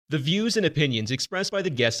The views and opinions expressed by the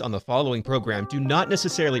guests on the following program do not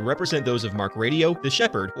necessarily represent those of Mark Radio, The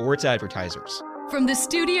Shepherd, or its advertisers. From the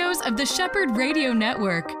studios of the Shepherd Radio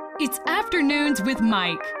Network, it's Afternoons with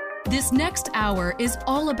Mike. This next hour is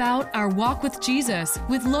all about our walk with Jesus,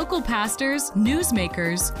 with local pastors,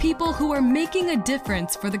 newsmakers, people who are making a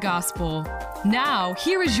difference for the gospel. Now,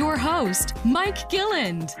 here is your host, Mike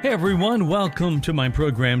Gilland. Hey everyone, welcome to my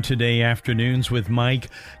program today, Afternoons with Mike.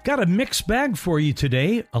 Got a mixed bag for you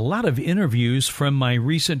today. A lot of interviews from my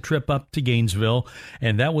recent trip up to Gainesville,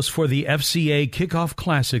 and that was for the FCA Kickoff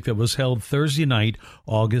Classic that was held Thursday night,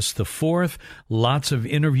 August the 4th. Lots of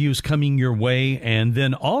interviews coming your way, and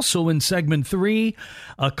then also in segment 3,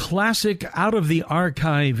 a classic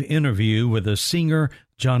out-of-the-archive interview with a singer,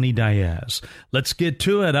 Johnny Diaz. Let's get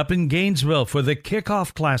to it up in Gainesville for the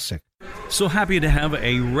Kickoff Classic. So happy to have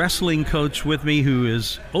a wrestling coach with me who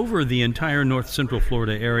is over the entire North Central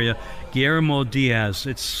Florida area, Guillermo Diaz.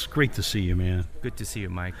 It's great to see you, man. Good to see you,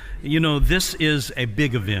 Mike. You know, this is a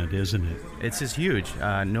big event, isn't it? It's just huge.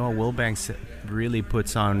 Noah Wilbanks really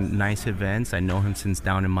puts on nice events. I know him since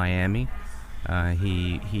down in Miami.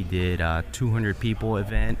 He did a 200 people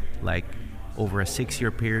event, like over a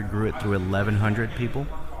 6-year period, grew it through 1,100 people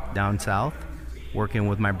down south, working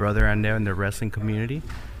with my brother on there in the wrestling community.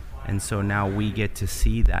 And so now we get to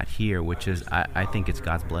see that here, which is, I think it's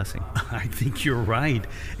God's blessing. I think you're right.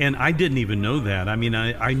 And I didn't even know that. I mean,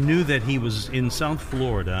 I knew that he was in South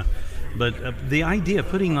Florida, but the idea of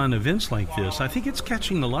putting on events like this, I think it's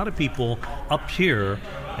catching a lot of people up here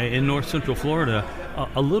in North Central Florida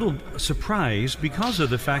a little surprised because of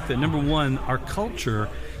the fact that, number one, our culture,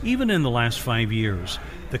 even in the last 5 years,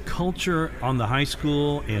 the culture on the high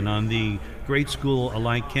school and on the grade school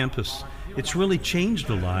alike campus, it's really changed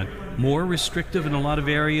a lot. More restrictive in a lot of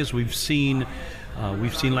areas. We've seen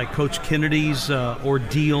like Coach Kennedy's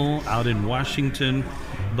ordeal out in Washington.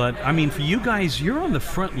 But, I mean, for you guys, you're on the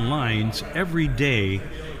front lines every day,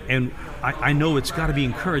 and I know it's got to be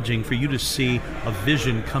encouraging for you to see a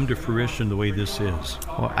vision come to fruition the way this is.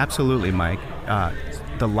 Well, absolutely, Mike.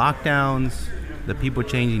 The lockdowns, the people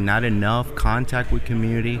changing, not enough contact with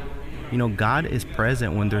community. You know, God is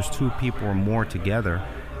present when there's two people or more together.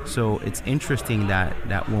 So it's interesting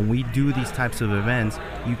that when we do these types of events,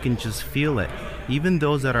 you can just feel it. Even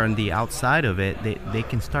those that are on the outside of it, they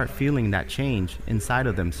can start feeling that change inside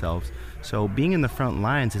of themselves. So being in the front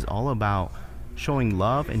lines is all about showing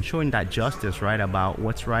love and showing that justice, right, about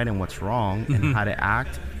what's right and what's wrong and how to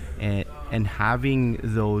act, and having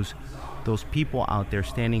those people out there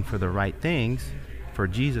standing for the right things for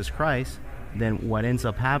Jesus Christ. Then what ends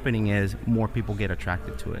up happening is more people get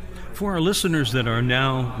attracted to it. For our listeners that are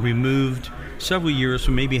now removed several years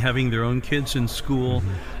from maybe having their own kids in school,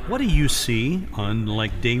 what do you see on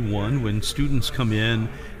like day one when students come in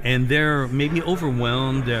and they're maybe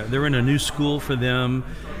overwhelmed, they're in a new school for them,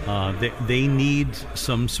 they need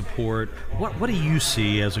some support? What do you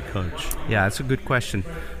see as a coach? Yeah, that's a good question.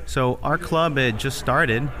 So our club had just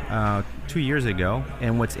started 2 years ago,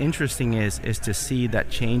 and what's interesting is to see that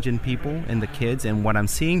change in people and the kids. And what I'm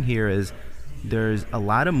seeing here is there's a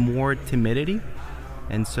lot of more timidity.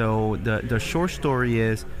 And so the short story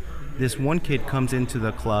is this one kid comes into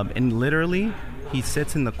the club and literally he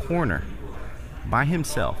sits in the corner by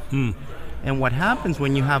himself. And what happens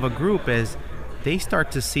when you have a group is they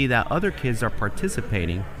start to see that other kids are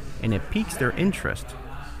participating, and it piques their interest.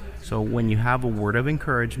 So when you have a word of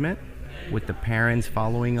encouragement with the parents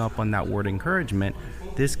following up on that word of encouragement,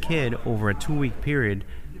 this kid over a 2-week period,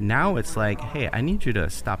 now it's like, hey, I need you to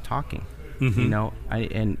stop talking. You know,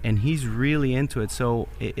 and he's really into it. So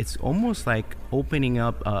it's almost like opening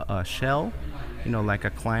up a shell, you know, like a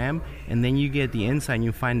clam, and then you get the inside and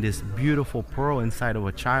you find this beautiful pearl inside of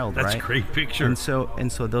a child. That's right? a great picture. And so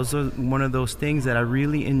those are one of those things that I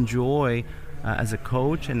really enjoy as a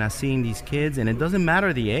coach, and as seeing these kids, and it doesn't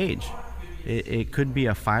matter the age. It could be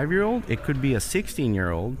a 5-year-old, it could be a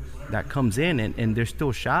 16-year-old that comes in and they're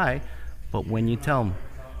still shy, but when you tell them,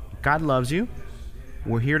 God loves you,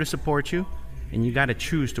 we're here to support you, and you got to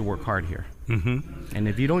choose to work hard here. And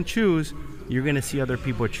if you don't choose, you're going to see other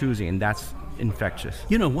people choosing, and that's infectious.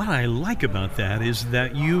 You know, what I like about that is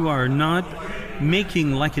that you are not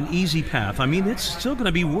making like an easy path. I mean, it's still going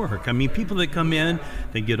to be work. I mean, people that come in,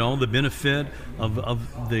 they get all the benefit of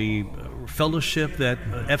the fellowship that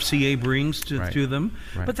FCA brings to them.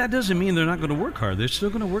 Right. But that doesn't mean they're not going to work hard. They're still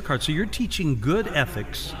going to work hard. So you're teaching good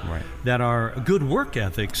ethics that are good work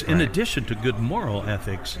ethics in addition to good moral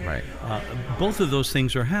ethics. Both of those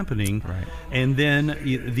things are happening. And then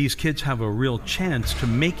these kids have a real chance to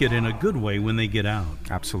make it in a good way when they get out.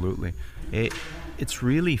 Absolutely. It's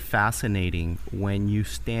really fascinating when you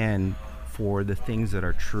stand for the things that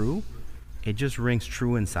are true, it just rings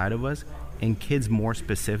true inside of us. And kids more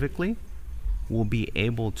specifically will be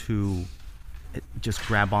able to just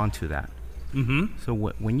grab onto that. So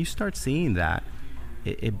when you start seeing that,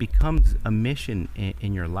 it becomes a mission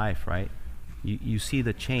in your life, right? You see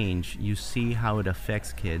the change, you see how it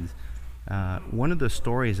affects kids. One of the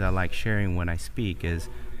stories I like sharing when I speak is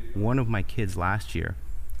one of my kids last year.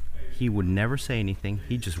 He would never say anything.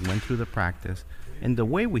 He just went through the practice. And the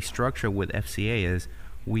way we structure with FCA is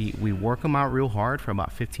we work them out real hard for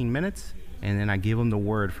about 15 minutes, and then I give them the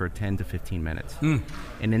word for 10 to 15 minutes.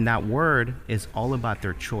 And in that word is all about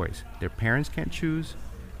their choice. Their parents can't choose.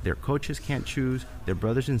 Their coaches can't choose. Their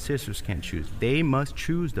brothers and sisters can't choose. They must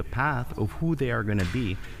choose the path of who they are going to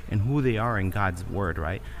be and who they are in God's word,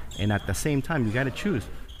 right? And at the same time, you got to choose.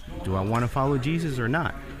 Do I want to follow Jesus or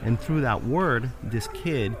not? And through that word, this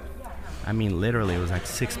kid, I mean, literally, it was like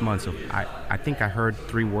 6 months of, I think I heard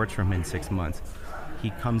 3 words from him in 6 months. He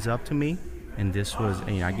comes up to me, and this was,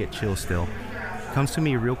 I get chills still. Comes to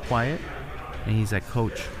me real quiet, and he's like,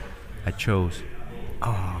 Coach, I chose.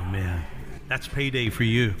 Oh, man. That's payday for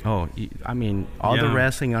you. Oh, I mean, all the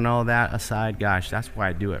wrestling and all that aside, gosh, that's why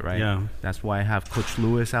I do it, right? Yeah. That's why I have Coach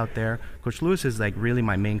Lewis out there. Coach Lewis is like really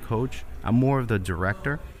my main coach. I'm more of the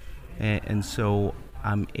director, and so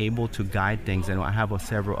I'm able to guide things, and I have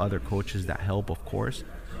several other coaches that help, of course.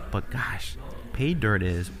 But gosh, pay dirt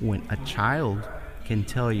is when a child can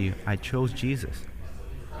tell you, I chose Jesus.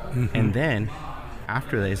 And then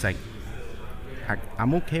after that, it's like,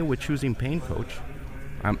 I'm okay with choosing pain, Coach.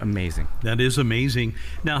 I'm amazing. That is amazing.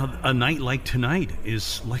 Now, a night like tonight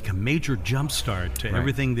is like a major jump start to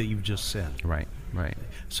everything that you've just said. Right.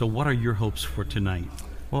 So what are your hopes for tonight?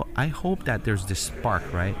 Well, I hope that there's this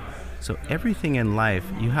spark, right? So everything in life,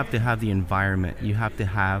 you have to have the environment. You have to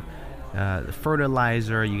have the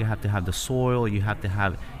fertilizer. You have to have the soil. You have to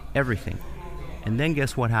have everything. And then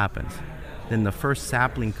guess what happens? Then the first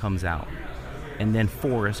sapling comes out, and then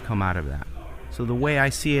forests come out of that. So the way I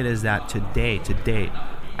see it is that today,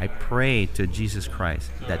 I pray to Jesus Christ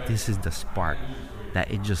that this is the spark, that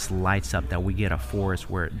it just lights up, that we get a forest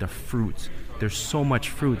where the fruits, there's so much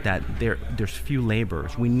fruit that there's few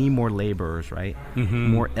laborers. We need more laborers, right?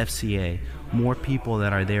 More FCA, more people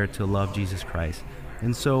that are there to love Jesus Christ.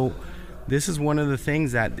 And so this is one of the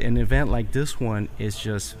things that an event like this one is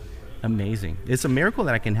just amazing. It's a miracle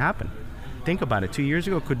that it can happen. Think about it. 2 years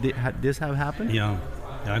ago, could this have happened? Yeah.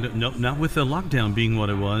 I don't know, not with the lockdown being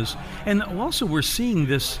what it was. And also we're seeing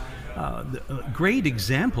this great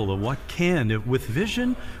example of what can, with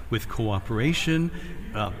vision, with cooperation,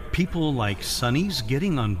 people like Sonny's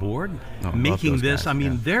getting on board, making this,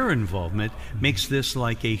 guys, their involvement makes this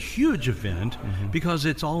like a huge event because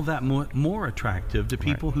it's all that more attractive to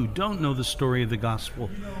people who don't know the story of the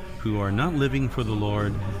gospel, who are not living for the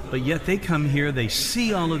Lord, but yet they come here, they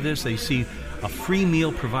see all of this, they see a free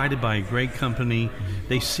meal provided by a great company.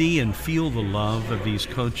 They see and feel the love of these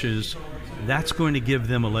coaches. That's going to give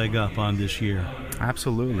them a leg up on this year.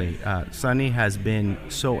 Absolutely. Sonny has been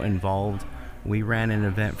so involved. We ran an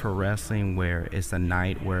event for wrestling where it's a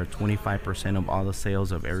night where 25% of all the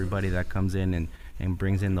sales of everybody that comes in and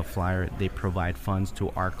brings in the flyer, they provide funds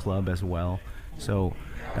to our club as well. So,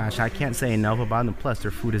 gosh, I can't say enough about them. Plus, their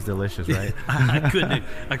food is delicious, right?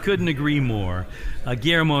 I couldn't agree more.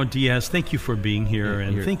 Guillermo Diaz, thank you for being here,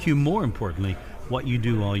 and thank you, more importantly, what you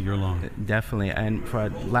do all year long. Definitely. And for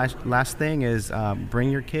last thing is bring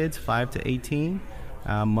your kids 5 to 18.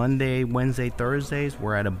 Monday, Wednesday, Thursdays,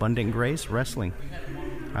 we're at Abundant Grace Wrestling.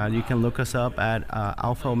 You can look us up at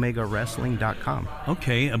alphaomegawrestling.com.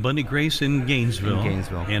 Okay, Abundant Grace in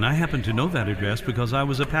Gainesville. And I happen to know that address because I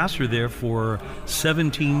was a pastor there for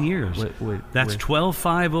 17 years. That's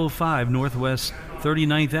 12505 Northwest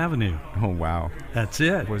 39th Avenue. Oh, wow. That's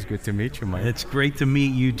it. It was good to meet you, Mike. It's great to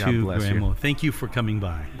meet you too, Grandma. Thank you for coming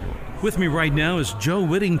by. With me right now is Joe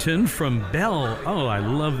Whittington from Bell. Oh, I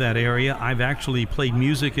love that area. I've actually played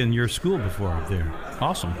music in your school before up there.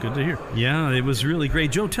 Awesome. Good to hear. Yeah, it was really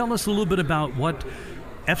great. Joe, tell us a little bit about what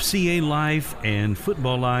FCA life and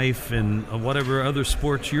football life and whatever other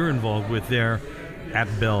sports you're involved with there at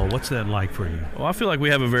Bell. What's that like for you? Well, I feel like we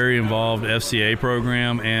have a very involved FCA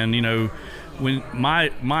program, and, you know, when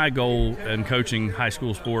my goal in coaching high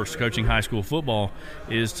school sports, coaching high school football,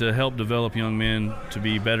 is to help develop young men to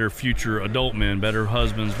be better future adult men, better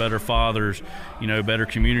husbands, better fathers, you know, better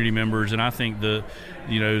community members. And I think the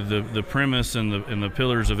premise and the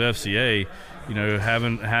pillars of FCA, you know,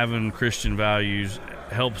 having Christian values,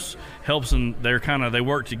 helps them. They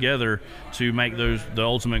work together to make the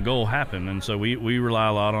ultimate goal happen. And so we rely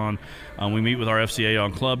a lot on. We meet with our FCA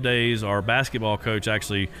on club days. Our basketball coach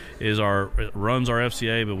actually runs our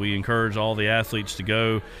FCA, but we encourage all the athletes to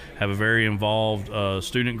go. Have a very involved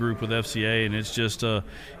student group with FCA, and it's just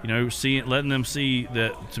letting them see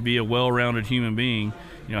that to be a well-rounded human being.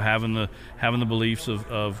 Having the beliefs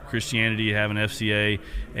of Christianity, having FCA,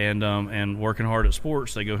 and working hard at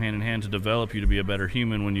sports, they go hand in hand to develop you to be a better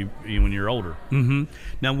human when you're older. Mm-hmm.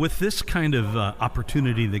 Now, with this kind of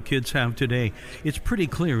opportunity that kids have today, it's pretty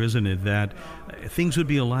clear, isn't it, that things would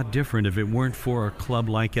be a lot different if it weren't for a club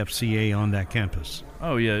like FCA on that campus.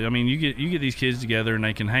 Oh yeah, I mean you get these kids together and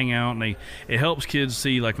they can hang out, and it helps kids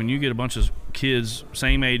see, like when you get a bunch of kids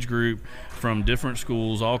same age group from different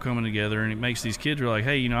schools all coming together, and it makes these kids are like,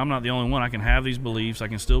 hey, I'm not the only one. I can have these beliefs. I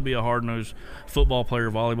can still be a hard-nosed football player,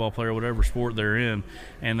 volleyball player, whatever sport they're in,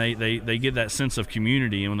 and they get that sense of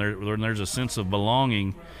community. And when there's a sense of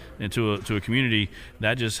belonging into a community,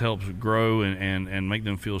 that just helps grow and make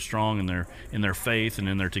them feel strong in their faith and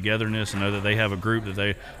in their togetherness, and know that they have a group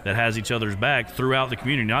that has each other's back throughout the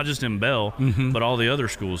community, not just in Bell, but all the other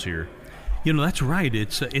schools here. That's right.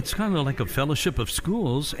 It's kind of like a fellowship of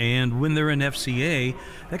schools, and when they're in FCA,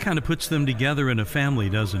 that kind of puts them together in a family,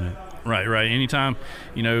 doesn't it? Right. Anytime,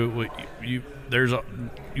 you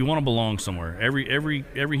want to belong somewhere. Every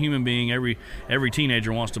human being, every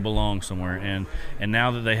teenager wants to belong somewhere, and now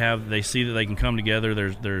that they see that they can come together.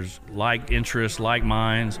 There's like interests, like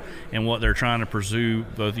minds, and what they're trying to pursue.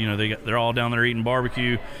 Both, they're all down there eating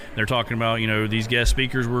barbecue. They're talking about these guest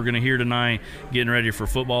speakers we're going to hear tonight, getting ready for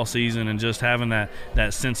football season, and just having that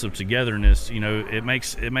sense of togetherness. It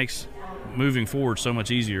makes moving forward so much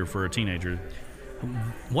easier for a teenager.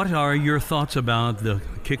 What are your thoughts about the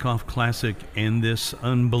Kickoff Classic and this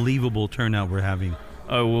unbelievable turnout we're having?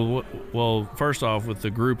 Oh, well, first off, with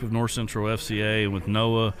the group of North Central FCA and with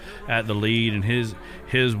Noah at the lead and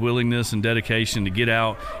his willingness and dedication to get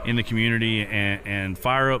out in the community and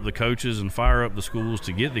fire up the coaches and fire up the schools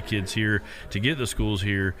to get the kids here, to get the schools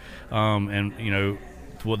here,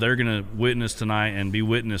 what they're going to witness tonight and be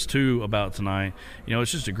witness to about tonight,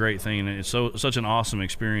 it's just a great thing, and it's such an awesome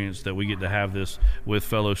experience that we get to have this with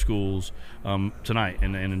fellow schools tonight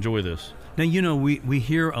and enjoy this. Now, we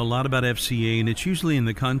hear a lot about FCA, and it's usually in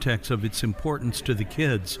the context of its importance to the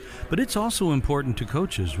kids, but it's also important to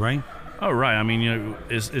coaches, right? Oh, right. I mean,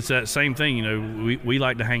 it's that same thing. We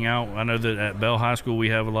like to hang out. I know that at Bell High School we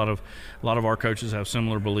have a lot of our coaches have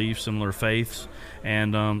similar beliefs, similar faiths,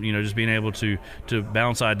 and just being able to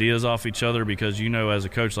bounce ideas off each other, because as a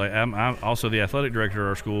coach, like I'm also the athletic director at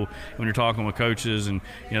our school. When you're talking with coaches and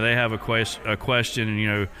they have a question,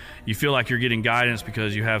 and you feel like you're getting guidance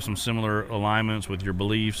because you have some similar alignments with your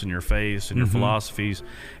beliefs and your faiths and your philosophies,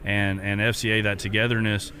 and FCA, that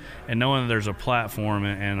togetherness, and knowing that there's a platform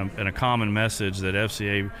and a common message that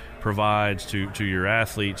FCA provides to your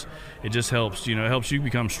athletes, it just helps you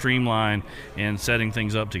become streamlined in setting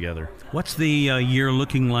things up together. What's the year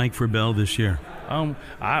looking like for Bell this year?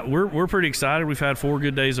 We're pretty excited. We've had 4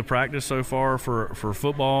 good days of practice so far for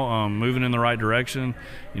football, moving in the right direction.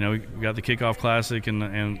 We got the Kickoff Classic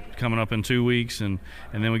and coming up in 2 weeks, and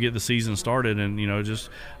then we get the season started. And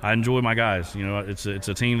I enjoy my guys. It's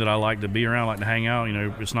a team that I like to be around, like to hang out.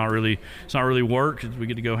 It's not really work. We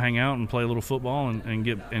get to go hang out and play a little football and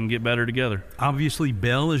get better together. Obviously,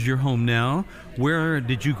 Bell is your home now. Where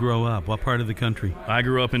did you grow up? What part of the country? I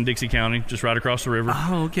grew up in Dixie County, just right across the river.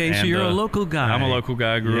 Oh, okay. So you're a local guy. I'm a local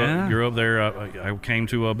guy. Grew up there. I came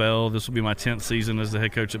to Bell. This will be my 10th season as the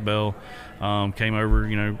head coach at Bell. Came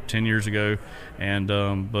over, 10 years ago, and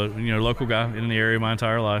but local guy in the area my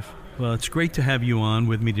entire life. Well, it's great to have you on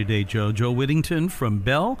with me today, Joe. Joe Whittington from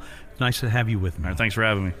Bell. Nice to have you with me. All right, thanks for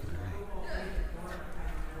having me.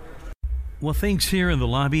 Well, things here in the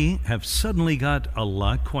lobby have suddenly got a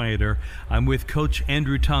lot quieter. I'm with Coach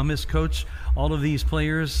Andrew Thomas. Coach, all of these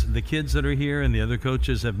players, the kids that are here and the other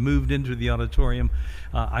coaches have moved into the auditorium.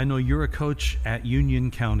 I know you're a coach at Union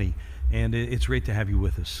County, and it's great to have you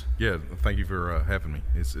with us. Yeah, thank you for having me.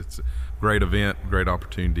 It's a great event, great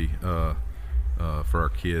opportunity for our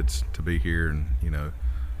kids to be here, and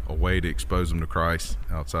a way to expose them to Christ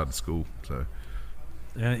outside the school. So.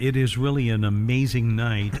 It is really an amazing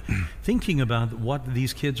night. Thinking about what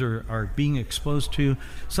these kids are being exposed to,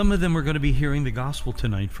 some of them are going to be hearing the gospel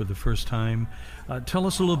tonight for the first time. Tell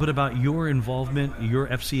us a little bit about your involvement, your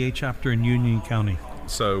FCA chapter in Union County.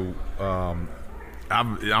 So I'm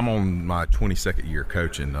on my 22nd year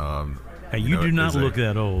coaching. Hey, you do not look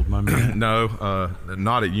that old, my man. No,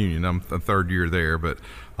 not at Union. I'm the third year there, but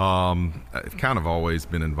I've kind of always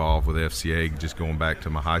been involved with FCA, just going back to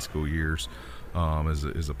my high school years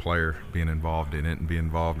as a player, being involved in it and being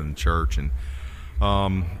involved in the church. And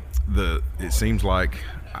it seems like,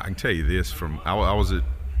 I can tell you this, I was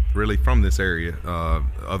really from this area,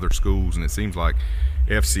 other schools, and it seems like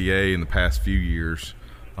FCA in the past few years,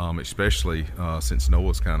 especially since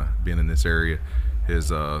Noah's kind of been in this area,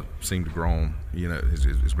 has seemed to grown,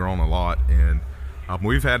 has grown a lot. And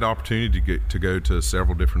we've had the opportunity to go to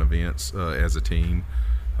several different events as a team.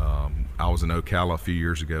 I was in Ocala a few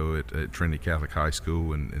years ago at Trinity Catholic High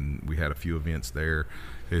School, and we had a few events there.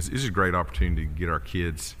 It's a great opportunity to get our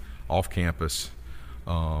kids off campus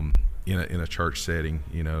in a church setting,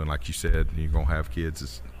 and like you said, you're going to have kids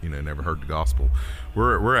that's, never heard the gospel.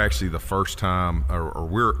 We're actually the first time, or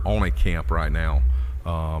we're on a camp right now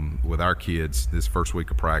with our kids. This first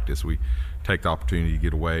week of practice, we take the opportunity to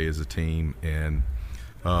get away as a team, and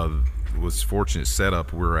was fortunate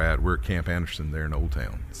setup we're at Camp Anderson there in Old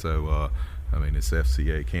Town. So it's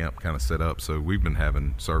FCA camp kind of set up, so we've been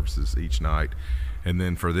having services each night, and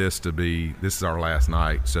then for this is our last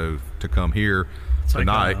night, so to come here it's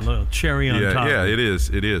tonight, like a little cherry on top. Yeah, it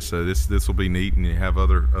is. So this will be neat, and you have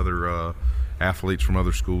other athletes from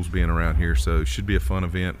other schools being around here, so it should be a fun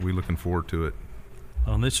event. We're looking forward to it.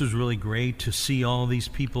 This is really great to see all these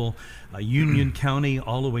people, Union County,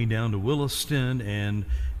 all the way down to Williston and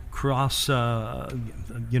cross, over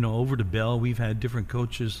to Bell. We've had different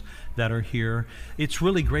coaches that are here. It's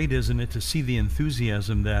really great, isn't it, to see the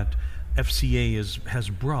enthusiasm that FCA has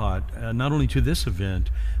brought, not only to this event,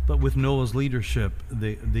 but with Noah's leadership.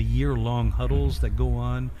 The year-long huddles that go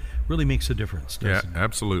on really makes a difference, doesn't it? Yeah,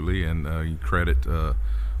 absolutely, and you credit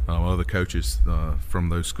other coaches from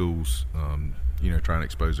those schools, trying to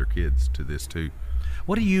expose their kids to this too.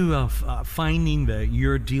 What are you finding that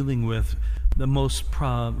you're dealing with the most,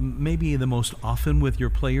 maybe the most often with your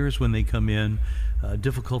players when they come in,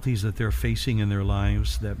 difficulties that they're facing in their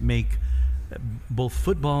lives that make both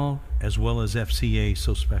football as well as FCA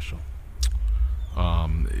so special?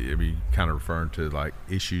 It'd be kind of referring to like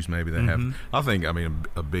issues maybe they have. I think,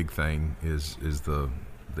 a big thing is the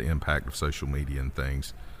impact of social media and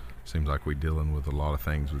things. Seems like we're dealing with a lot of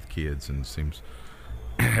things with kids, and seems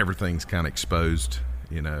everything's kind of exposed,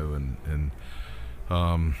 and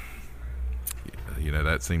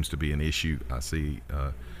that seems to be an issue I see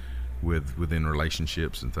within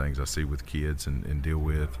relationships and things I see with kids and deal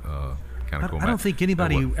with. I don't think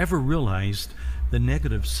anybody ever realized the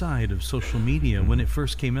negative side of social media when it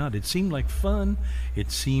first came out. It seemed like fun,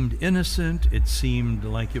 it seemed innocent, it seemed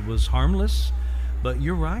like it was harmless. But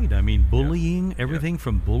you're right. Bullying, everything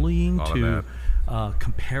from bullying to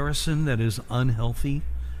comparison that is unhealthy.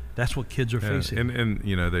 That's what kids are facing. And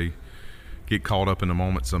they get caught up in the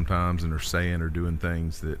moment sometimes, and they're saying or doing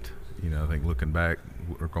things that, I think looking back,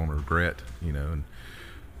 we're going to regret, and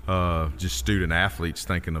just student athletes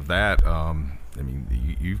thinking of that.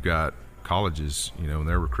 You've got colleges, when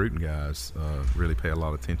they're recruiting guys, really pay a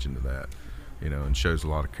lot of attention to that, and shows a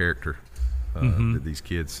lot of character that these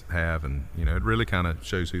kids have, and it really kind of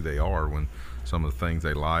shows who they are when some of the things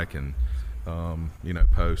they like and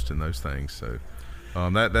post and those things. So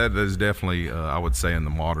that is definitely I would say in the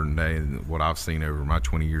modern day, and what I've seen over my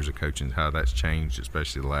 20 years of coaching, how that's changed,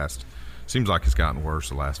 especially seems like it's gotten worse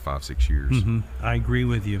the last 5-6 years. I agree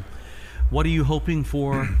with you. What are you hoping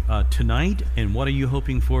for tonight, and what are you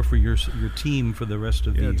hoping for your team for the rest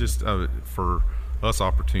of the year? Just for us,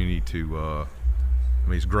 opportunity to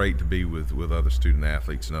it's great to be with other student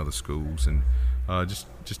athletes and other schools, and just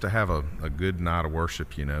to have a good night of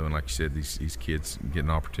worship, and like you said, these kids get an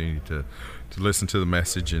opportunity to listen to the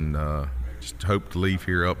message, and just hope to leave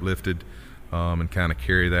here uplifted, and kind of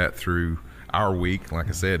carry that through our week. Like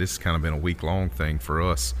I said, this has kind of been a week-long thing for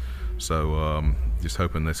us, so just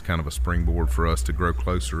hoping that's kind of a springboard for us to grow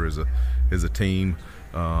closer as a team,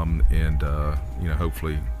 and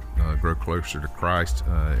hopefully grow closer to Christ,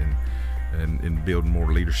 and build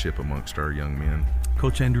more leadership amongst our young men.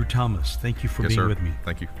 Coach Andrew Thomas, thank you for being with me.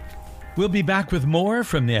 Thank you. We'll be back with more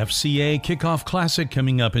from the FCA Kickoff Classic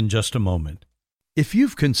coming up in just a moment. If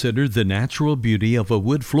you've considered the natural beauty of a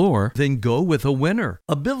wood floor, then go with a winner.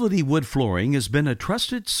 Ability Wood Flooring has been a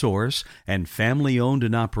trusted source and family-owned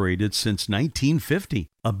and operated since 1950.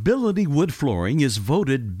 Ability Wood Flooring is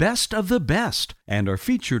voted best of the best and are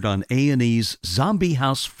featured on A&E's Zombie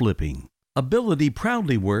House Flipping. Ability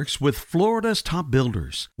proudly works with Florida's top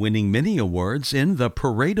builders, winning many awards in the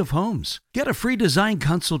Parade of Homes. Get a free design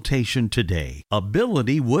consultation today.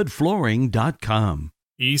 AbilityWoodFlooring.com.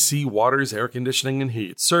 EC Waters Air Conditioning and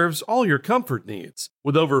Heat serves all your comfort needs.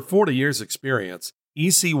 With over 40 years' experience,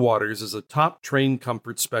 EC Waters is a top trained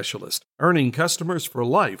comfort specialist, earning customers for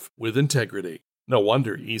life with integrity. No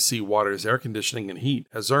wonder EC Waters Air Conditioning and Heat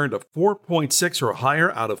has earned a 4.6 or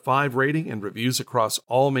higher out of 5 rating and reviews across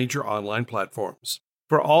all major online platforms.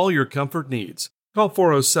 For all your comfort needs, call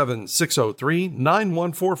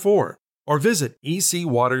 407-603-9144 or visit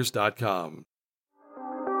ecwaters.com.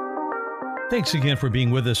 Thanks again for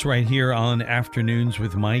being with us right here on Afternoons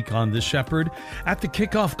with Mike on The Shepherd. At the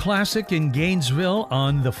Kickoff Classic in Gainesville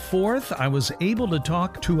on the 4th, I was able to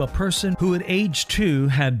talk to a person who at age 2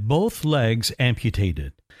 had both legs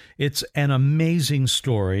amputated. It's an amazing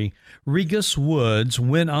story. Regis Woods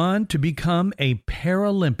went on to become a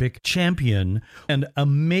Paralympic champion, an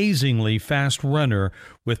amazingly fast runner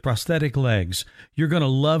with prosthetic legs. You're going to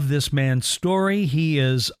love this man's story. He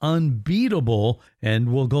is unbeatable,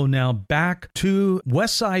 and we'll go now back to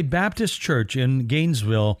Westside Baptist Church in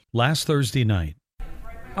Gainesville last Thursday night.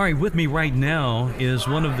 All right, with me right now is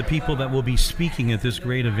one of the people that will be speaking at this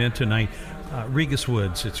great event tonight, Regis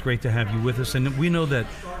Woods. It's great to have you with us, and we know that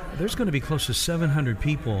there's going to be close to 700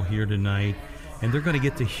 people here tonight, and they're going to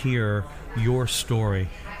get to hear your story.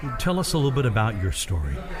 Tell us a little bit about your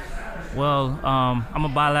story. Well, I'm a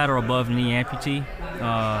bilateral above knee amputee.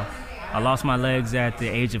 I lost my legs at the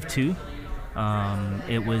age of 2.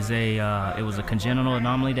 It was a congenital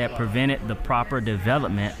anomaly that prevented the proper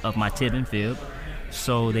development of my tib and fib.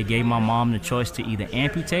 So they gave my mom the choice to either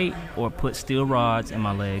amputate or put steel rods in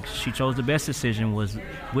my legs. She chose the best decision,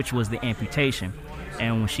 which was the amputation.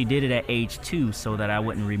 And when she did it at age 2, so that I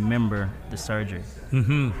wouldn't remember the surgery.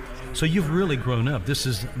 Mm-hmm. So you've really grown up. This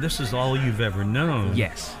is all you've ever known.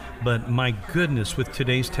 Yes. But my goodness, with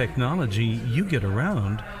today's technology, you get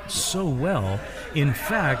around so well. In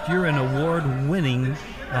fact, you're an award-winning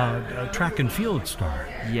track and field star.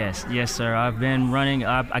 Yes, sir. I've been running.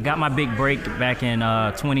 I got my big break back in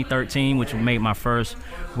 2013, which made my first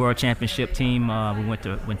World Championship team. We went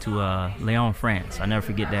to Lyon, France. I never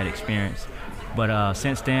forget that experience. But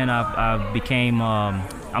since then, I've became.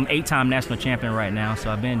 I'm 8-time national champion right now, so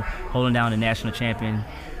I've been holding down the national champion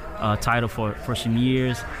title for some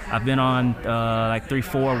years. I've been on like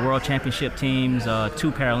 3-4 World Championship teams, 2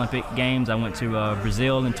 Paralympic games. I went to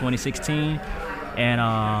Brazil in 2016, and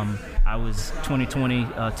I was 2020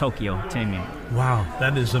 Tokyo teammate. Wow,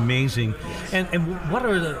 that is amazing. And what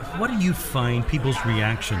do you find people's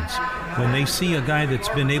reactions when they see a guy that's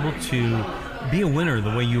been able to be a winner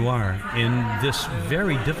the way you are in this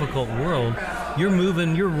very difficult world? You're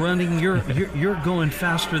moving, you're running, you're going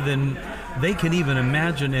faster than they can even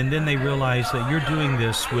imagine, and then they realize that you're doing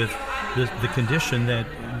this with the condition that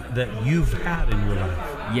you've had in your life.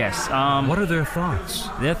 Yes. What are their thoughts?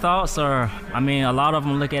 Their thoughts are, a lot of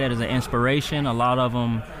them look at it as an inspiration. A lot of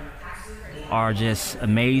them are just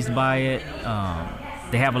amazed by it.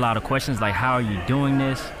 They have a lot of questions like, how are you doing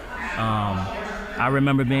this? I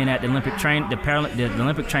remember being at the Olympic Training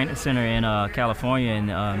Center in California, and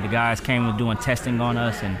the guys came and doing testing on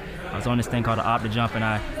us, and I was on this thing called the OptiJump,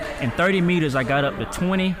 and in 30 meters, I got up to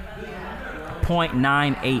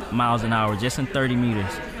 20.98 miles an hour just in 30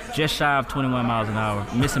 meters, just shy of 21 miles an hour,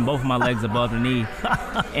 missing both of my legs above the knee.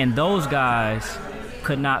 And those guys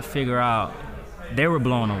could not figure out. They were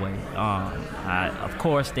blown away. Of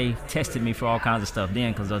course, they tested me for all kinds of stuff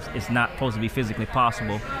then, because it's not supposed to be physically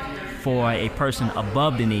possible for a person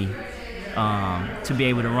above the knee to be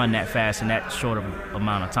able to run that fast in that short of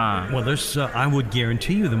amount of time. Well, there's I would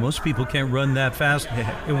guarantee you that most people can't run that fast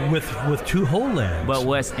with 2 whole legs. But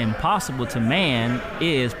what's impossible to man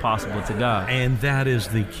is possible to God. And that is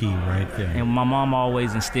the key right there. And my mom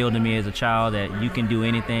always instilled in me as a child that you can do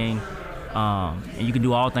anything, and you can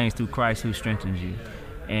do all things through Christ who strengthens you.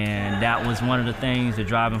 And that was one of the things, the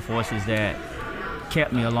driving forces that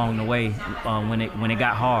kept me along the way when it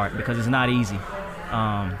got hard, because it's not easy.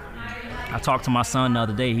 I talked to my son the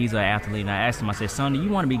other day. He's an athlete, and I asked him, I said, son, do you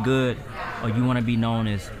want to be good, or you want to be known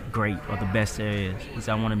as great, or the best there is? He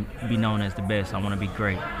said, I want to be known as the best. I want to be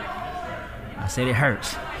great. I said, it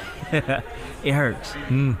hurts. It hurts.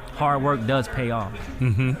 Hard work does pay off,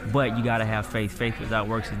 but you got to have faith. Faith without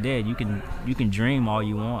works is dead. You can dream all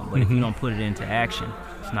you want, but if you don't put it into action,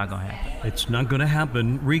 it's not going to happen. It's not going to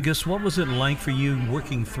happen. Regis, what was it like for you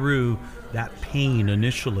working through that pain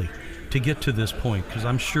initially to get to this point? Because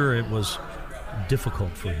I'm sure it was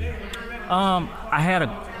difficult for you. I had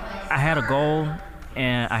a goal,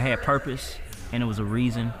 and I had purpose, and it was a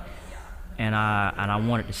reason, and I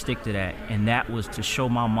wanted to stick to that, and that was to show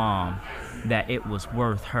my mom that it was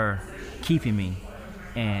worth her keeping me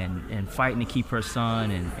and fighting to keep her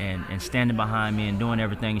son and standing behind me and doing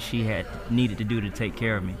everything she had needed to do to take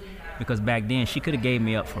care of me. Because back then she could have gave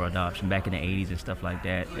me up for adoption back in the 80s and stuff like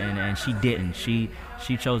that, and she didn't. She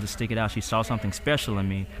chose to stick it out. She saw something special in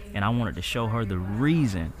me, and I wanted to show her the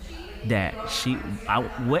reason that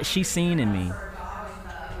what she seen in me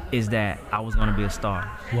is that I was going to be a star.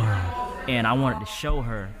 Wow. And I wanted to show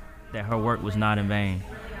her that her work was not in vain.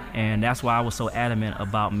 And that's why I was so adamant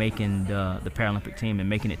about making the Paralympic team and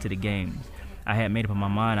making it to the games. I had made up in my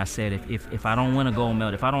mind, I said, if I don't win a gold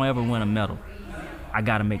medal, if I don't ever win a medal, I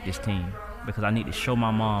got to make this team, because I need to show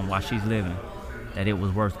my mom while she's living that it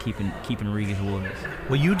was worth keeping Regis Woods.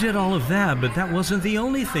 Well, you did all of that, but that wasn't the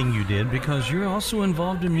only thing you did, because you're also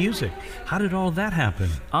involved in music. How did all that happen?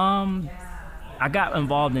 I got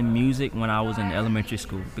involved in music when I was in elementary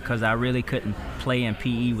school, because I really couldn't play in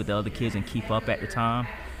PE with the other kids and keep up at the time.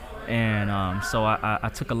 And so I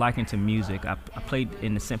took a liking to music. I played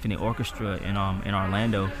in the symphony orchestra in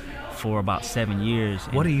Orlando for about 7 years.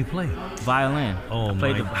 What do you play? Violin. Oh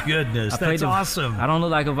my goodness, that's awesome. I don't look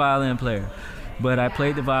like a violin player, but I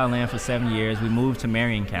played the violin for 7 years. We moved to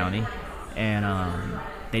Marion County, and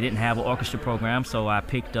they didn't have an orchestra program, so I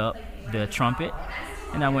picked up the trumpet,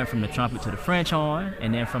 and I went from the trumpet to the French horn,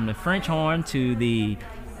 and then from the French horn to the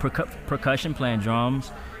percussion, playing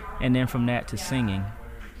drums, and then from that to singing.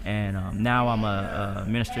 And now I'm a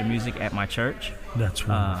minister of music at my church. That's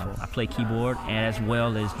wonderful. I play keyboard as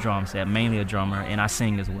well as drums. I'm mainly a drummer, and I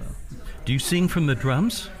sing as well. Do you sing from the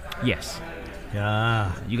drums? Yes.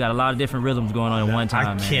 Yeah. You got a lot of different rhythms going on at one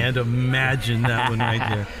time, man. I can't imagine that one right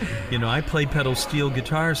there. You know, I play pedal steel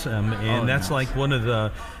guitars, and that's nice. Like one of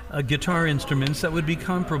the guitar instruments that would be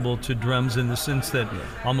comparable to drums in the sense that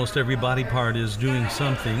almost every body part is doing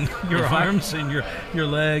something. Your arms and your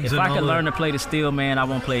legs. If I could learn to play the steel, man, I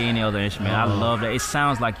won't play any other instrument. I love that. It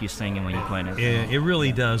sounds like you're singing when you're playing it. It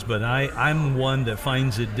really does, but I'm one that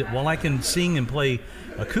finds it, while I can sing and play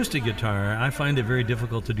acoustic guitar, I find it very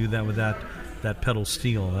difficult to do that with that pedal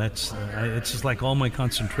steel. It's just like all my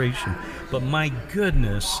concentration. But my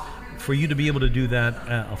goodness, for you to be able to do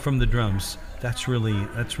that from the drums, that's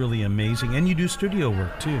really amazing. And you do studio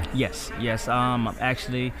work too. Yes.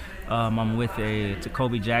 Actually, I'm with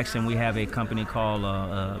Kobe Jackson. We have a company called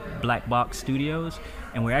Black Box Studios,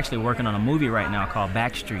 and we're actually working on a movie right now called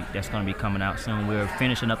Backstreet that's going to be coming out soon. We're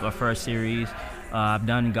finishing up our first series. I've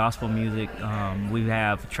done gospel music. We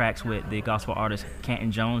have tracks with the gospel artist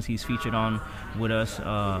Canton Jones. He's featured on with us.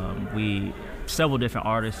 Several different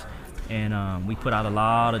artists. And we put out a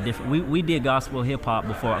lot of different. We did gospel hip hop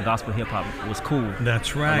before gospel hip hop was cool.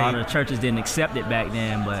 That's right. A lot of the churches didn't accept it back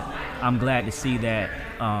then, but I'm glad to see that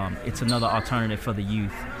it's another alternative for the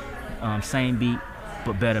youth. Same beat,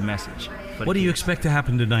 but better message. What do you expect to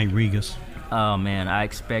happen tonight, Regis? Oh man, I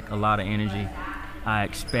expect a lot of energy. I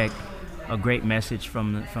expect a great message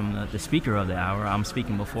from the speaker of the hour. I'm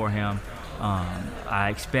speaking before him. I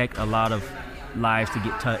expect a lot of lives to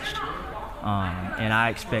get touched. And I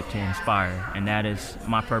expect to inspire, and that is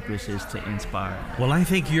my purpose, is to inspire. Well, I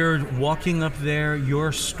think you're walking up there,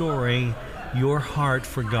 your story, your heart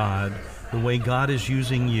for God, the way God is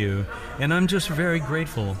using you, and I'm just very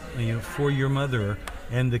grateful, for your mother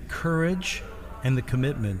and the courage and the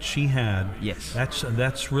commitment she had. Yes.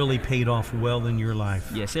 That's really paid off well in your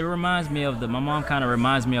life. Yes, it reminds me of my mom kind of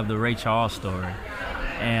reminds me of the Ray Charles story,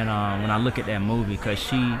 and when I look at that movie, because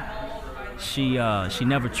she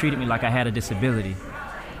never treated me like I had a disability.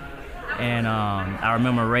 And I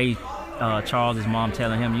remember Ray Charles' mom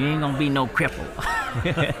telling him, "You ain't gonna be no cripple."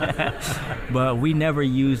 But we never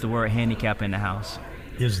used the word handicap in the house.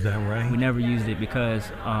 Is that right? We never used it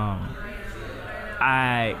because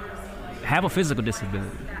I have a physical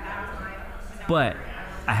disability, but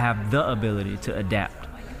I have the ability to adapt.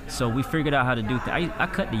 So we figured out how to do things. I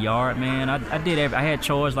cut the yard, man. I had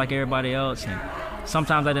chores like everybody else, and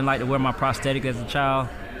sometimes I didn't like to wear my prosthetic as a child,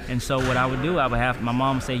 and so what I would do, I would have my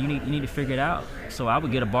mom say, you need to figure it out. So I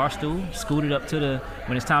would get a bar stool, scoot it up to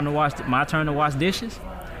when it's time to my turn to wash dishes,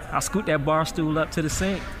 I'll scoot that bar stool up to the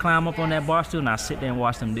sink, climb up on that bar stool, and I'll sit there and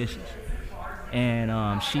wash them dishes.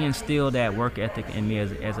 And she instilled that work ethic in me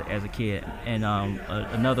as a kid. And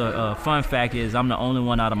another fun fact is I'm the only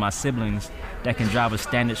one out of my siblings that can drive a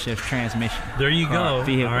standard shift transmission. There you go.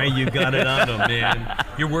 Vehicle. All right, you got it on them, man.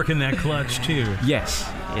 You're working that clutch too. Yes.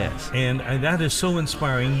 And that is so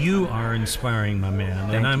inspiring. You are inspiring, my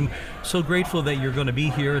man. And I'm so grateful that you're going to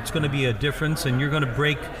be here. It's going to be a difference, and you're going to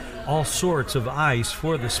break all sorts of ice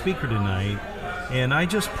for the speaker tonight. And I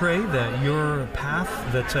just pray that your path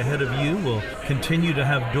that's ahead of you will continue to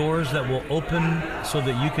have doors that will open so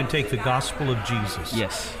that you can take the gospel of Jesus.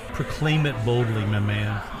 Yes. Proclaim it boldly, my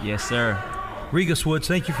man. Yes, sir. Regis Woods,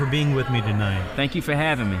 thank you for being with me tonight. Thank you for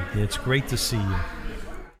having me. It's great to see you.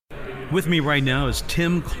 With me right now is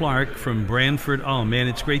Tim Clark from Branford. Oh, man,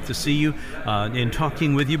 it's great to see you. And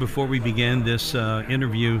talking with you before we began this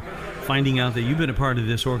interview, finding out that you've been a part of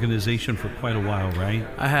this organization for quite a while, right?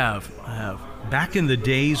 I have. Back in the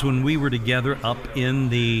days when we were together up in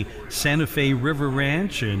the Santa Fe River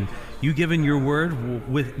Ranch, and you given your word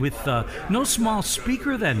with no small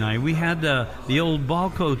speaker that night. We had the old ball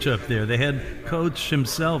coach up there. The head coach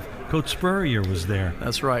himself, Coach Spurrier, was there.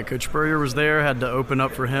 That's right. Coach Spurrier was there. Had to open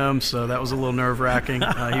up for him, so that was a little nerve-wracking.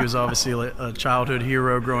 He was obviously a childhood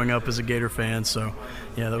hero growing up as a Gator fan, so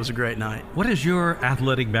yeah, that was a great night. What is your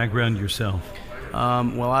athletic background yourself?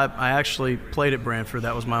 Well, I actually played at Branford.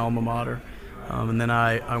 That was my alma mater. And then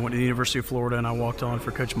I went to the University of Florida, and I walked on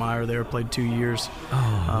for Coach Meyer there, played 2 years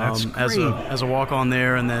that's great. as a walk-on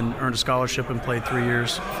there, and then earned a scholarship and played 3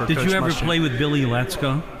 years for Coach Did you ever Muschamp. play with Billy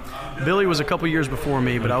Letsko? Billy was a couple years before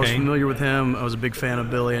me, but I was Okay. familiar with him. I was a big fan of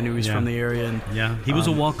Billy. I knew he was from the area. And, Yeah, he was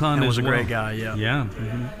a walk-on and as was a well. great guy, yeah. Yeah.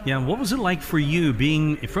 Yeah, what was it like for you,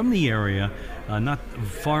 being from the area, not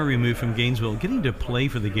far removed from Gainesville, getting to play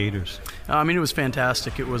for the Gators? I mean, it was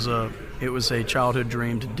fantastic. It was a childhood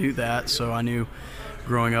dream to do that, so I knew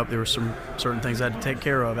growing up there were some certain things I had to take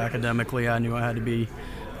care of academically. I knew I had to be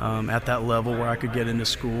at that level where I could get into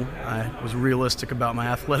school. I was realistic about my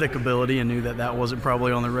athletic ability and knew that wasn't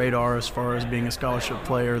probably on the radar as far as being a scholarship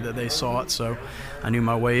player that they sought, so I knew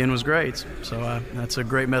my way in was grades. So that's a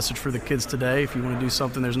great message for the kids today. If you want to do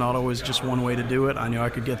something, there's not always just one way to do it. I knew I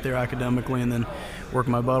could get there academically and then work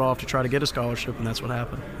my butt off to try to get a scholarship, and that's what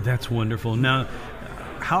happened. That's wonderful. Now,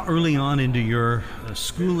 how early on into your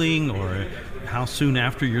schooling, or how soon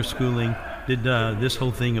after your schooling, did this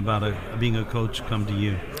whole thing about being a coach come to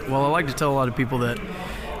you? Well, I like to tell a lot of people that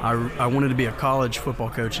I wanted to be a college football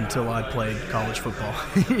coach until I played college football.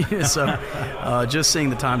 So just seeing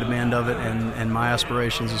the time demand of it and my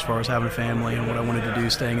aspirations as far as having a family and what I wanted to do,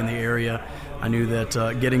 staying in the area, I knew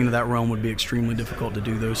that getting into that realm would be extremely difficult to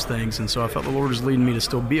do those things. And so I felt the Lord was leading me to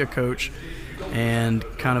still be a coach and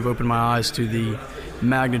kind of open my eyes to the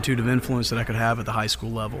magnitude of influence that I could have at the high school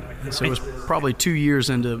level. And so it was probably 2 years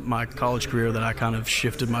into my college career that I kind of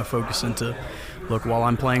shifted my focus into, look, while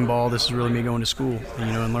I'm playing ball, this is really me going to school,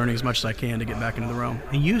 and learning as much as I can to get back into the realm.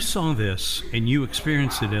 And you saw this, and you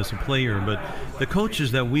experienced it as a player, but the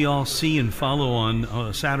coaches that we all see and follow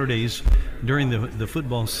on Saturdays during the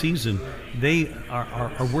football season, they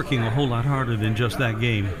are working a whole lot harder than just that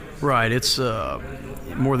game. Right, it's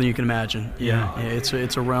more than you can imagine. Yeah. It's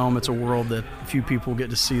a realm, it's a world that few people get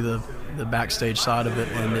to see the backstage side of it,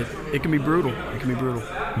 and it can be brutal. It can be brutal.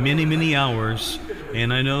 Many, many hours,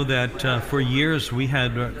 and I know that for years we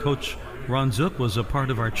had Coach Ron Zook was a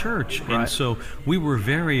part of our church, Right. and so we were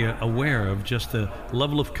very aware of just the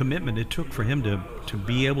level of commitment it took for him to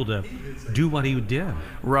be able to do what he did.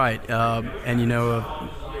 Right, and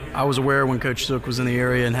I was aware when Coach Zook was in the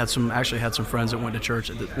area and had some friends that went to church,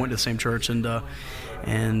 that went to the same church, and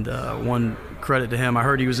one credit to him, I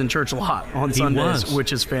heard he was in church a lot on Sundays, was.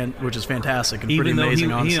 which is fantastic and Even pretty though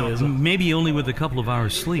amazing, honestly. maybe only with a couple of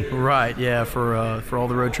hours sleep. Right, yeah, for all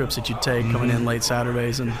the road trips that you take, coming in late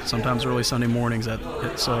Saturdays and sometimes early Sunday mornings, that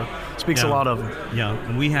speaks a lot of him. Yeah,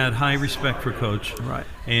 and we had high respect for Coach. Right.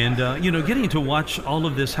 And, getting to watch all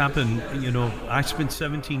of this happen, I spent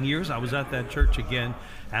 17 years. I was at that church again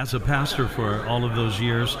as a pastor for all of those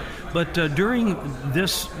years. But during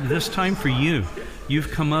this time for you,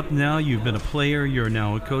 you've come up now, you've been a player, you're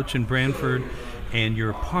now a coach in Branford, and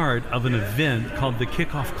you're part of an event called the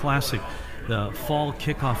Kickoff Classic. The Fall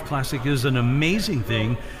Kickoff Classic is an amazing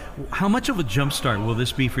thing. How much of a jump start will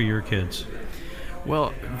this be for your kids?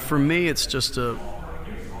 Well, for me, it's just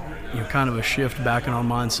kind of a shift back in our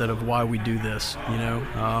mindset of why we do this.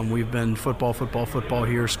 We've been football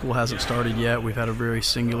here. School hasn't started yet. We've had a very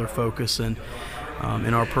singular focus, and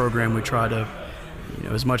in our program, we try to,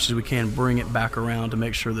 as much as we can, bring it back around to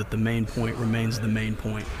make sure that the main point remains the main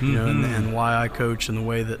point. And why I coach and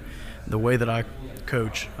the way that I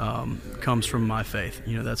coach comes from my faith.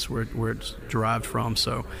 That's where it's derived from.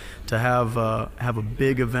 So to have a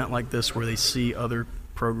big event like this where they see other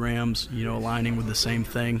programs, aligning with the same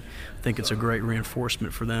thing, I think it's a great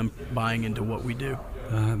reinforcement for them buying into what we do.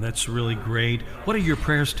 That's really great. What are your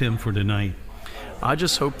prayers, Tim, for tonight? I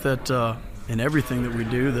just hope that in everything that we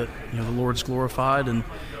do, that the Lord's glorified, and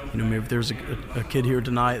maybe if there's a kid here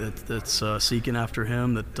tonight that's seeking after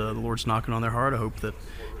Him, that the Lord's knocking on their heart. I hope that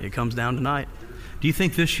it comes down tonight. Do you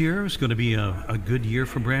think this year is going to be a good year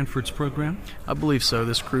for Branford's program? I believe so.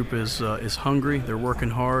 This group is hungry. They're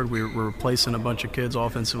working hard. We're replacing a bunch of kids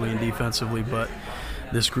offensively and defensively, but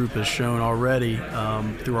this group has shown already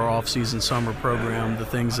through our off-season summer program, the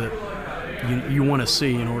things that you want to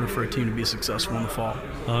see in order for a team to be successful in the fall.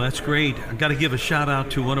 Oh, that's great. I've got to give a shout out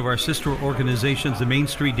to one of our sister organizations, the Main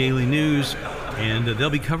Street Daily News, and they'll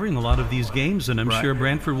be covering a lot of these games, and I'm sure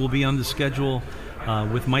Brantford will be on the schedule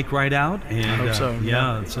with Mike Rideout. And I hope so.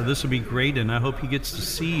 Yeah, so this will be great, and I hope he gets to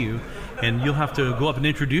see you, and you'll have to go up and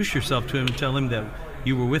introduce yourself to him and tell him that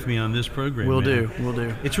you were with me on this program. Will do.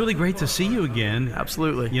 It's really great to see you again.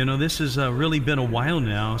 Absolutely. You know, this has really been a while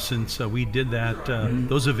now since we did that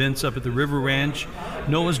those events up at the River Ranch.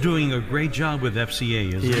 Noah's doing a great job with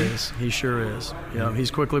FCA, isn't he? He is. He sure is. Yeah, he's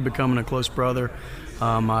quickly becoming a close brother.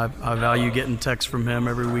 I value getting texts from him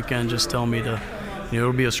every weekend, just telling me to,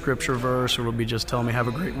 it'll be a scripture verse, or it'll be just telling me have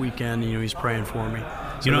a great weekend. He's praying for me.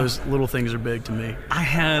 So those little things are big to me. I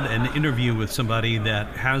had an interview with somebody that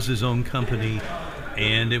has his own company,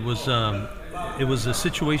 and it was a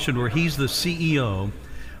situation where he's the CEO,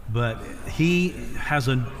 but he has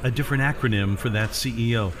a different acronym for that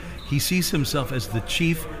CEO. He sees himself as the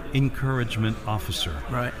Chief Encouragement Officer.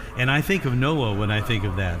 Right. And I think of Noah when I think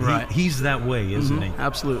of that. Right. He's that way, isn't he?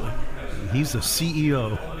 Absolutely. He's the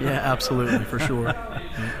CEO. Yeah, absolutely, for sure.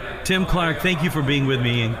 Tim Clark, thank you for being with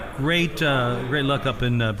me, and great luck up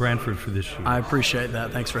in Brantford for this year. I appreciate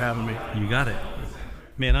that. Thanks for having me. You got it.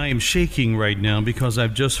 Man, I am shaking right now because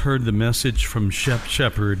I've just heard the message from Shep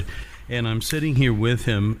Shepherd, and I'm sitting here with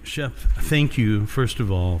him. Shep, thank you, first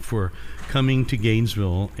of all, for coming to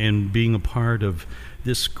Gainesville and being a part of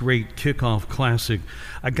this great kickoff classic.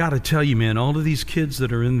 I got to tell you, man, all of these kids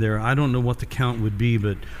that are in there, I don't know what the count would be,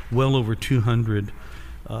 but well over 200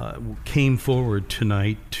 came forward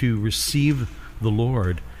tonight to receive the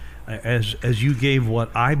Lord. As you gave what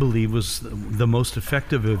I believe was the most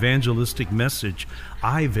effective evangelistic message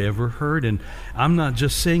I've ever heard. And I'm not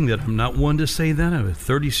just saying that. I'm not one to say that. I have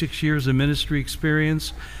 36 years of ministry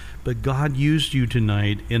experience. But God used you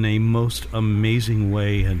tonight in a most amazing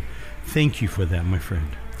way. And thank you for that, my friend.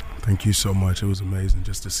 Thank you so much. It was amazing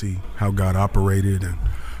just to see how God operated and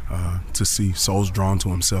to see souls drawn to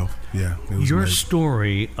himself. Yeah, it was your amazing.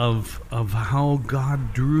 Story of how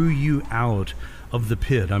God drew you out of the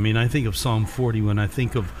pit. I mean, I think of Psalm 40 when I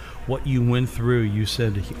think of what you went through. You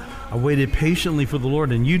said, I waited patiently for the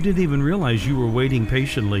Lord, and you didn't even realize you were waiting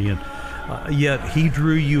patiently, and yet he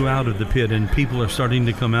drew you out of the pit, and people are starting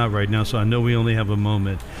to come out right now, so I know we only have a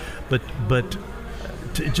moment. But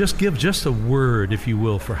to just give just a word, if you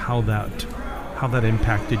will, for how that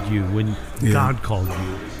impacted you when God called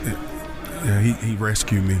you. Yeah, he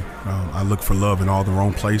rescued me. I look for love in all the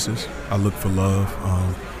wrong places. I look for love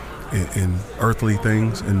in earthly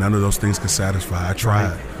things, and none of those things could satisfy. I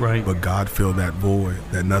tried, right. But God filled that void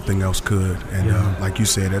that nothing else could. And like you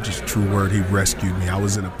said, that's just a true word. He rescued me. I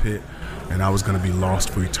was in a pit, and I was going to be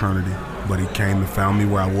lost for eternity. But he came and found me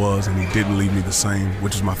where I was, and he didn't leave me the same,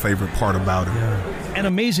 which is my favorite part about it. Yeah. An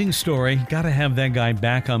amazing story. Got to have that guy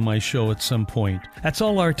back on my show at some point. That's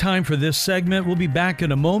all our time for this segment. We'll be back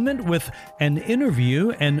in a moment with an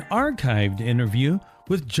interview, an archived interview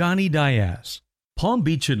with Johnny Diaz. Palm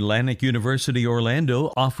Beach Atlantic University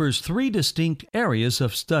Orlando offers 3 distinct areas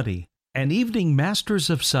of study: an evening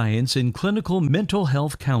Master's of Science in Clinical Mental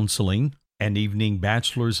Health Counseling, an evening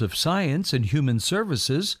Bachelor's of Science in Human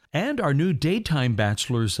Services, and our new daytime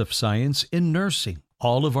Bachelor's of Science in Nursing.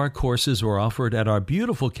 All of our courses are offered at our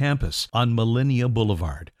beautiful campus on Millennia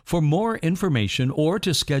Boulevard. For more information or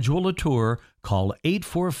to schedule a tour, call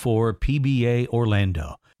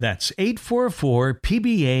 844-PBA-ORLANDO. That's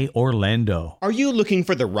 844-PBA-ORLANDO. Are you looking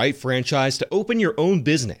for the right franchise to open your own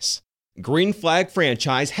business? Green Flag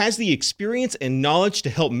Franchise has the experience and knowledge to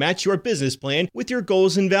help match your business plan with your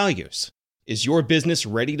goals and values. Is your business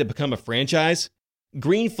ready to become a franchise?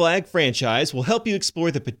 Green Flag Franchise will help you explore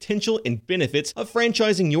the potential and benefits of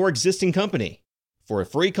franchising your existing company. For a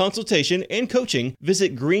free consultation and coaching,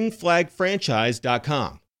 visit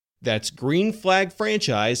greenflagfranchise.com. That's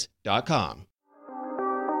greenflagfranchise.com.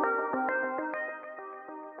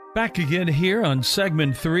 Back again here on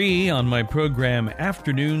segment 3 on my program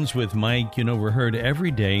Afternoons with Mike. You know, we're heard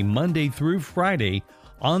every day, Monday through Friday,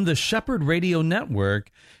 on the Shepherd Radio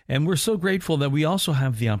Network. And we're so grateful that we also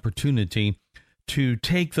have the opportunity to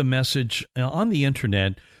take the message on the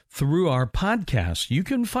internet through our podcast. You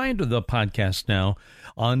can find the podcast now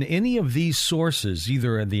on any of these sources,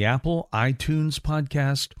 either at the Apple iTunes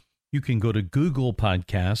podcast, you can go to Google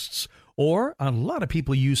Podcasts, or a lot of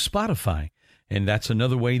people use Spotify. And that's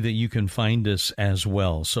another way that you can find us as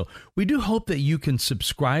well. So we do hope that you can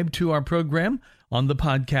subscribe to our program on the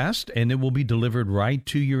podcast, and it will be delivered right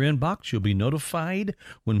to your inbox. You'll be notified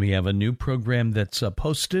when we have a new program that's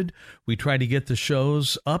posted. We try to get the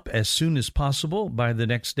shows up as soon as possible by the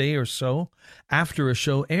next day or so after a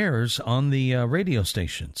show airs on the radio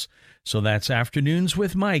stations. So that's Afternoons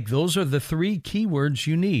with Mike. Those are the 3 keywords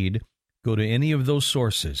you need. Go to any of those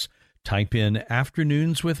sources. Type in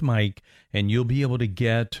Afternoons with Mike, and you'll be able to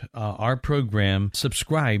get our program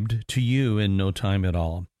subscribed to you in no time at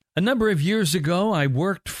all. A number of years ago, I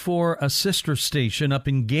worked for a sister station up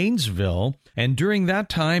in Gainesville, and during that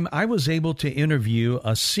time, I was able to interview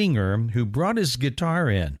a singer who brought his guitar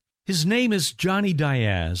in. His name is Johnny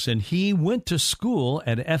Diaz, and he went to school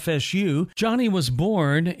at FSU. Johnny was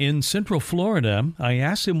born in Central Florida. I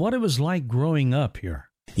asked him what it was like growing up here.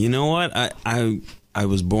 You know what? I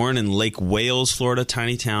was born in Lake Wales, Florida,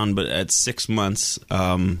 tiny town, but at 6 months,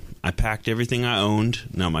 I packed everything I owned.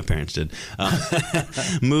 No, my parents did.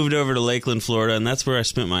 Moved over to Lakeland, Florida, and that's where I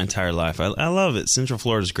spent my entire life. I love it. Central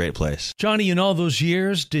Florida's a great place. Johnny, in all those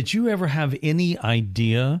years, did you ever have any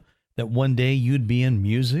idea that one day you'd be in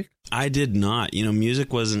music? I did not.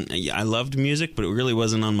 Music wasn't... I loved music, but it really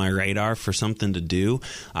wasn't on my radar for something to do.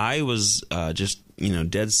 I was just...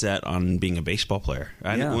 dead set on being a baseball player,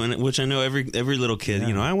 which I know every little kid,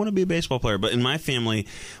 I want to be a baseball player. But in my family,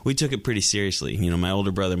 we took it pretty seriously. My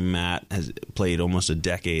older brother, Matt, has played almost a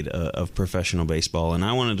decade of professional baseball, and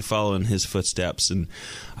I wanted to follow in his footsteps. And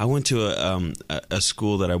I went to a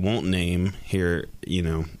school that I won't name here,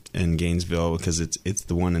 in Gainesville, because it's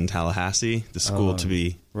the one in Tallahassee, the school to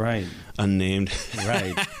be unnamed.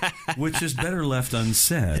 Right. Which is better left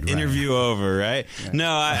unsaid. Right? Interview over, right? Yeah. No,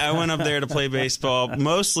 I went up there to play baseball,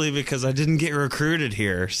 mostly because I didn't get recruited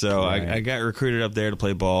here. So I got recruited up there to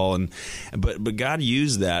play ball. But God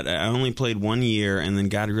used that. I only played 1 year, and then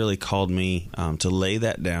God really called me to lay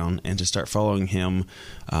that down and to start following Him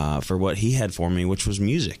for what He had for me, which was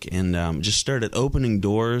music. And just started opening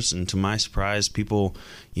doors. And to my surprise, people...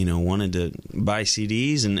 wanted to buy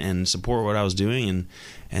CDs and support what I was doing,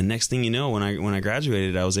 and next thing you know, when I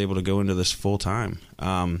graduated, I was able to go into this full time.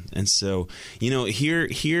 And so,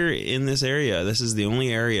 here in this area, this is the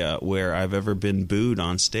only area where I've ever been booed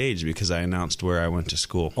on stage because I announced where I went to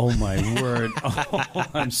school. Oh my word! Oh,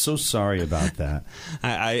 I'm so sorry about that.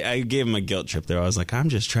 I gave him a guilt trip there. I was like, I'm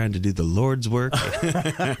just trying to do the Lord's work.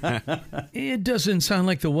 It doesn't sound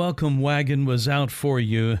like the welcome wagon was out for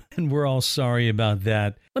you, and we're all sorry about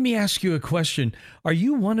that. Let me ask you a question. Are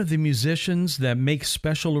you one of the musicians that make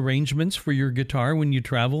special arrangements for your guitar when you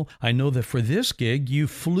travel? I know that for this gig, you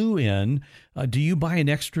flew in. Do you buy an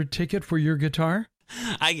extra ticket for your guitar?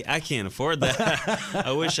 I can't afford that.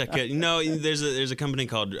 I wish I could. There's a company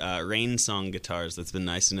called Rain Song Guitars that's been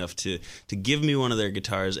nice enough to give me one of their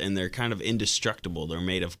guitars, and they're kind of indestructible. They're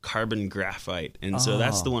made of carbon graphite, and so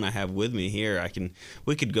that's the one I have with me here.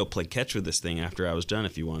 We could go play catch with this thing after I was done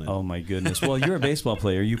if you wanted. Oh my goodness! Well, you're a baseball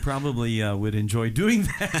player. You probably would enjoy doing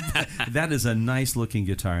that. That is a nice looking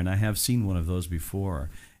guitar, and I have seen one of those before.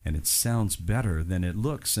 And it sounds better than it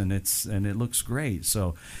looks, and it looks great.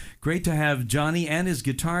 So great to have Johnny and his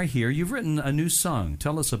guitar here. You've written a new song.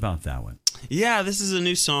 Tell us about that one. Yeah, this is a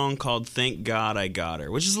new song called "Thank God I Got Her,"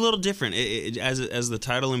 which is a little different. As the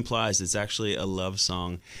title implies, it's actually a love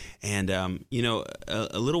song. And a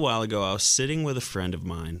little while ago, I was sitting with a friend of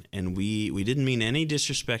mine, and we didn't mean any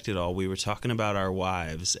disrespect at all. We were talking about our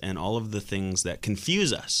wives and all of the things that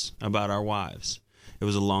confuse us about our wives. It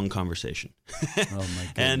was a long conversation. Oh, my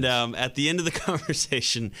goodness. And at the end of the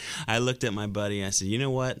conversation, I looked at my buddy. I said, you know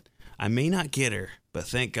what? I may not get her, but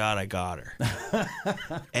thank God I got her.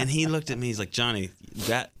 And he looked at me. He's like, Johnny,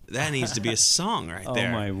 that needs to be a song right there.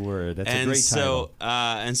 Oh, my word. That's a great title.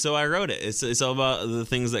 And so I wrote it. It's all about the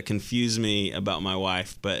things that confuse me about my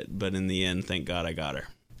wife, but in the end, thank God I got her.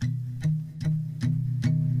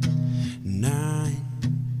 9.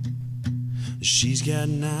 She's got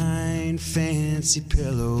 9 fancy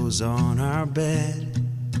pillows on our bed,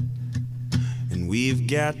 and we've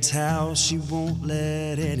got towels she won't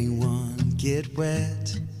let anyone get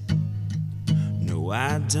wet. No,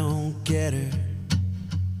 I don't get her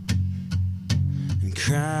and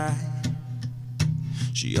cry.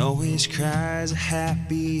 She always cries at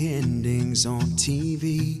happy endings on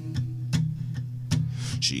TV.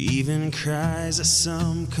 She even cries at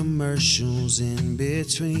some commercials in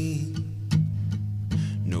between.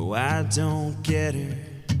 No, I don't get her.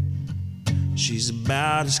 She's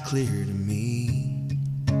about as clear to me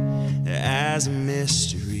as a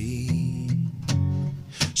mystery.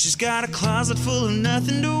 She's got a closet full of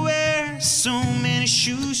nothing to wear, so many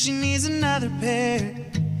shoes she needs another pair.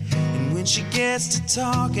 And when she gets to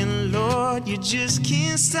talking, Lord, you just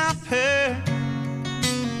can't stop her.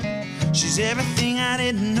 She's everything I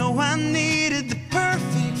didn't know I needed, the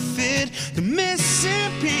perfect fit, the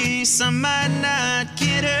missing piece. I might not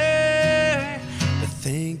get her, but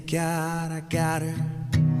thank God I got her.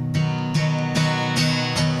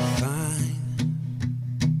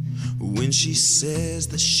 When she says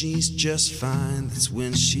that she's just fine, that's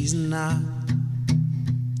when she's not.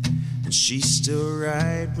 And she's still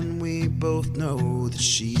right when we both know that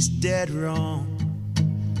she's dead wrong.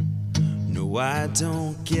 No, I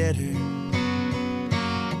don't get her,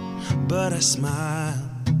 but I smile,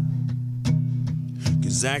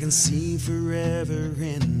 'cause I can see forever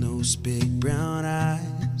in those big brown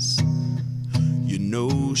eyes. You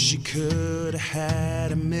know she could have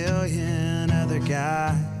had a million other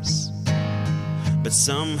guys, but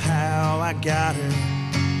somehow I got her.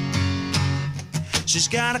 She's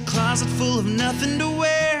got a closet full of nothing to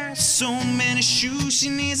wear, so many shoes she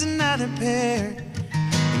needs another pair.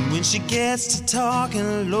 And when she gets to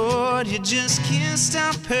talking, Lord, you just can't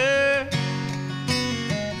stop her.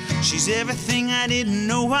 She's everything I didn't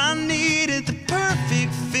know I needed, the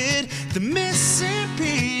perfect fit, the missing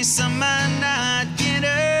piece. I might not get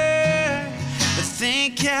her, but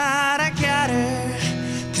thank God I got her.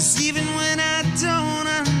 'Cause even when I don't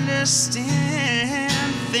understand,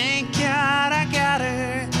 thank God I got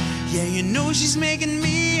her. Yeah, you know she's making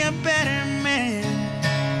me a better man.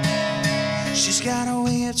 She's got a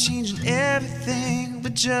way of changing everything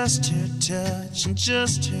with just her touch and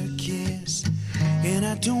just her kiss. And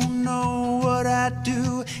I don't know what I'd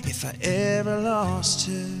do if I ever lost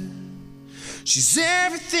her. She's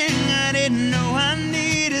everything I didn't know I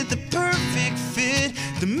needed, the perfect fit,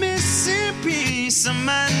 the missing piece. I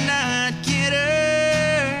might not get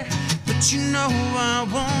her, but you know I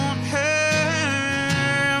want her.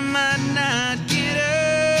 I might not get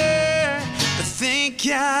her, but thank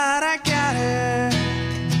God I got her.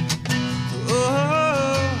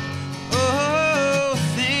 Oh, oh,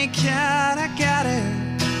 thank God I got her.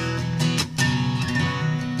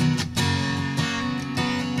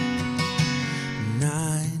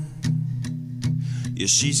 Yeah,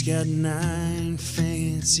 she's got 9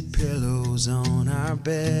 fancy pillows on our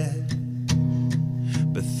bed,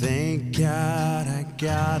 but thank God I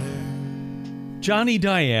got her. Johnny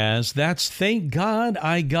Diaz, that's Thank God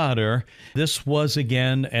I Got Her. This was,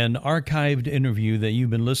 again, an archived interview that you've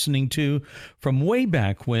been listening to from way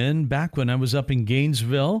back when I was up in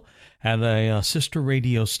Gainesville at a sister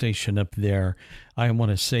radio station up there. I want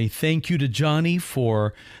to say thank you to Johnny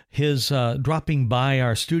for his dropping by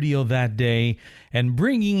our studio that day and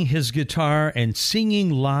bringing his guitar and singing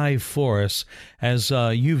live for us, as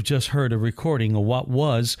you've just heard a recording of what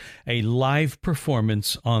was a live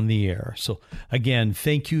performance on the air. So again,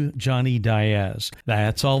 thank you, Johnny Diaz.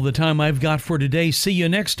 That's all the time I've got for today. See you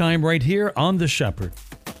next time right here on The Shepherd.